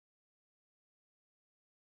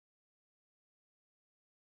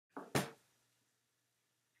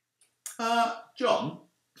John,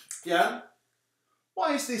 Yeah?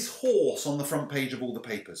 why is this horse on the front page of all the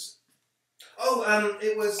papers? Oh,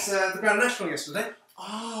 it was the Grand National yesterday.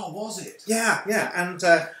 Ah, was it? Yeah, and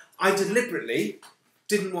I deliberately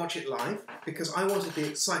didn't watch it live because I wanted the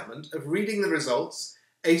excitement of reading the results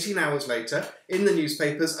 18 hours later in the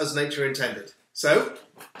newspapers as nature intended. So,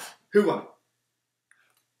 who won?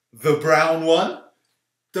 The brown one?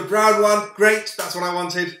 The brown one. Great, that's what I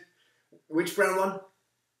wanted. Which brown one?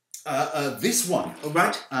 This one. Oh,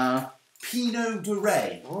 right. Pinot de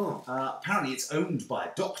Ray. Oh. Apparently it's owned by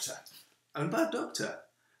a doctor. Owned by a doctor?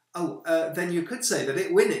 Oh, then you could say that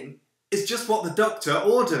it winning is just what the doctor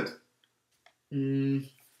ordered. Yeah,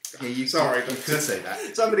 you Sorry, could say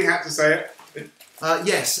that. Somebody had to say it.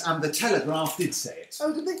 Yes, and the Telegraph did say it.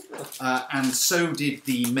 Oh, did they? And so did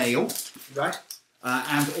the Mail. Right.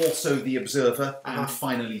 And also the Observer, and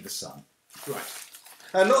finally the Sun. Right.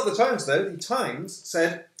 Not the Times, though. The Times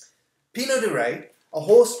said, Pinot de Ray, a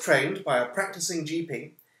horse trained by a practising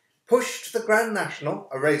GP, pushed the Grand National,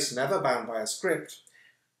 a race never bound by a script,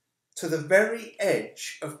 to the very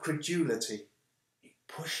edge of credulity. It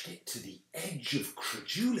pushed it to the edge of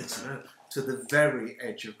credulity? No, to the very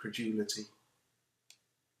edge of credulity.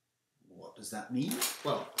 What does that mean?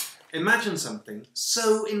 Well, imagine something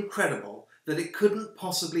so incredible that it couldn't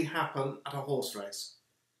possibly happen at a horse race.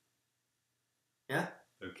 Yeah?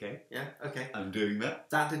 Okay. Yeah? Okay. I'm doing that.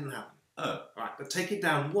 That didn't happen. Oh. Right, but take it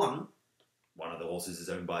down one. One of the horses is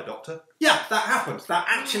owned by a doctor? Yeah, that happened. That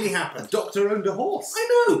actually happened. A doctor owned a horse?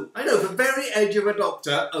 I know. The very edge of a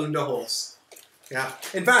doctor owned a horse. Yeah.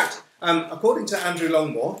 In fact, according to Andrew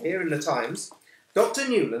Longmore, here in the Times, Dr.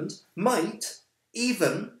 Newland might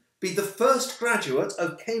even be the first graduate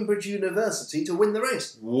of Cambridge University to win the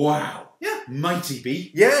race. Wow. Yeah. Might he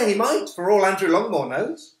be? Yeah, he might, for all Andrew Longmore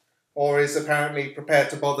knows. Or is apparently prepared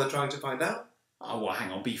to bother trying to find out. Oh, well,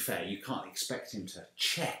 hang on, be fair. You can't expect him to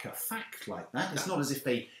check a fact like that. It's not as if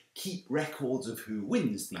they keep records of who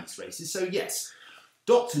wins these races. So, yes,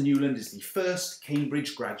 Dr. Newland is the first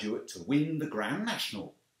Cambridge graduate to win the Grand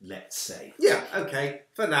National, let's say. Yeah, OK.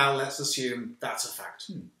 For now, let's assume that's a fact.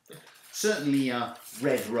 Certainly,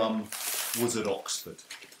 Red Rum was at Oxford.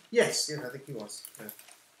 Yes, I think he was. Yeah.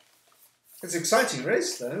 It's an exciting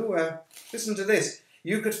race, though. Listen to this.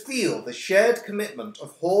 You could feel the shared commitment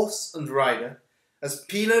of horse and rider as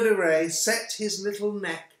Pinot de Ray set his little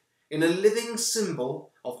neck in a living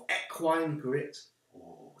symbol of equine grit.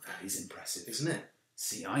 Oh, that is impressive. Isn't it?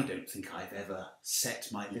 See, I don't think I've ever set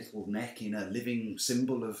my little neck in a living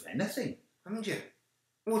symbol of anything. Haven't you?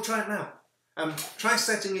 Well, try it now. Try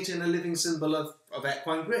setting it in a living symbol of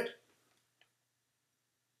equine grit.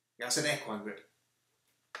 Yeah, I said equine grit.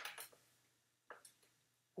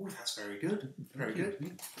 Oh, that's very good. Very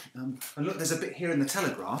good. And look, there's a bit here in the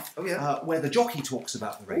Telegraph where the jockey talks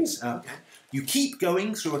about the race. Okay. You keep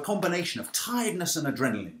going through a combination of tiredness and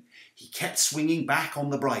adrenaline. He kept swinging back on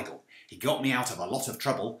the bridle. He got me out of a lot of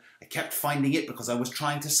trouble. I kept finding it because I was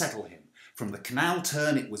trying to settle him. From the canal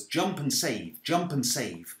turn, it was jump and save, jump and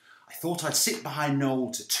save. I thought I'd sit behind Noel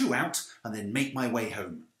to 2 out and then make my way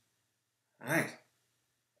home. Right.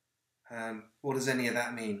 What does any of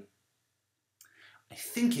that mean? I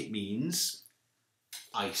think it means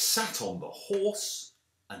I sat on the horse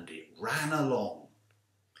and it ran along.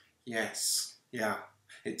 Yes, yeah.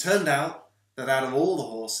 It turned out that out of all the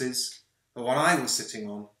horses, the one I was sitting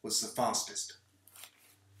on was the fastest.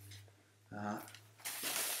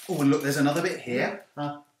 Oh, and look, there's another bit here.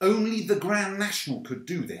 Only the Grand National could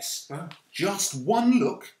do this. Wow. Just one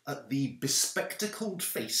look at the bespectacled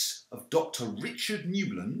face of Dr. Richard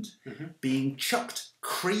Newland being chucked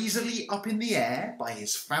crazily up in the air by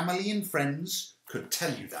his family and friends could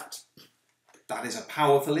tell you that. That is a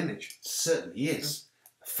powerful image. It certainly is.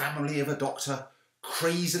 The family of a doctor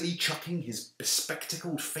crazily chucking his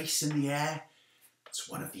bespectacled face in the air. It's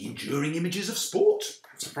one of the enduring images of sport.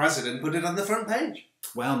 I'm surprised they didn't put it on the front page.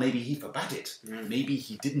 Well, maybe he forbade it. Maybe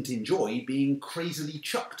he didn't enjoy being crazily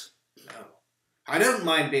chucked. No. I don't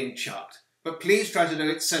mind being chucked, but please try to do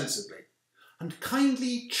it sensibly. And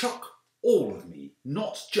kindly chuck all of me,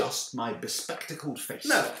 not just my bespectacled face.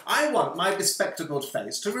 No, I want my bespectacled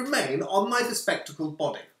face to remain on my bespectacled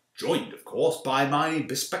body. Joined, of course, by my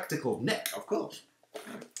bespectacled neck. Of course.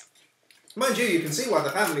 Mind you, you can see why the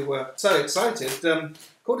family were so excited.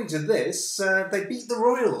 According to this, they beat the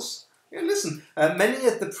Royals. Yeah, listen, many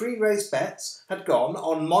of the pre-race bets had gone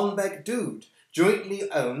on Monbeg Dude,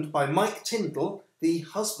 jointly owned by Mike Tyndall, the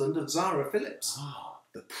husband of Zara Phillips. Ah,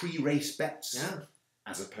 the pre-race bets. Yeah.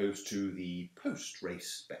 As opposed to the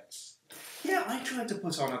post-race bets. Yeah, I tried to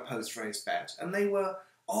put on a post-race bet, and they were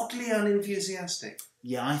oddly unenthusiastic.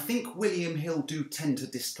 Yeah, I think William Hill do tend to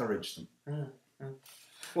discourage them.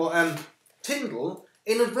 Well, Tyndall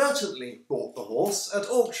inadvertently bought the horse at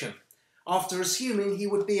auction after assuming he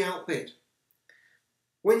would be outbid.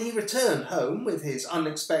 When he returned home with his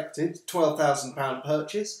unexpected £12,000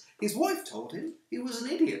 purchase, his wife told him he was an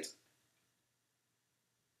idiot.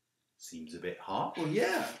 Seems a bit harsh. Well,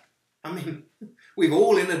 yeah. I mean, we've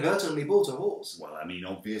all inadvertently bought a horse. Well, I mean,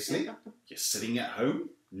 obviously, you're sitting at home,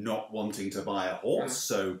 not wanting to buy a horse,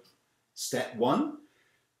 so step one,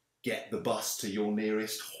 get the bus to your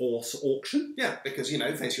nearest horse auction. Yeah, because,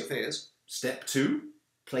 face your fears. Step two,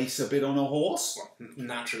 place a bid on a horse. Well,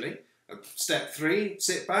 naturally. Step three,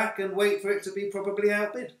 sit back and wait for it to be probably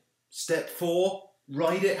outbid. Step four,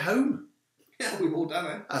 ride it home. Yeah, we've all done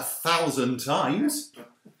it. 1,000 times.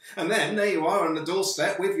 And then there you are on the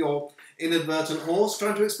doorstep with your inadvertent horse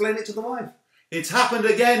trying to explain it to the wife. It's happened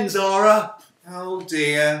again, Zara. Oh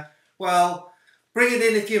dear. Well, bring it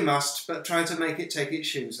in if you must, but try to make it take its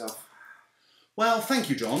shoes off. Well, thank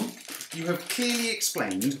you, John. You have clearly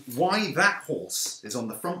explained why that horse is on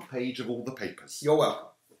the front page of all the papers. You're welcome.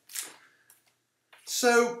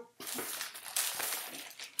 So,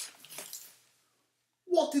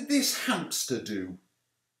 what did this hamster do?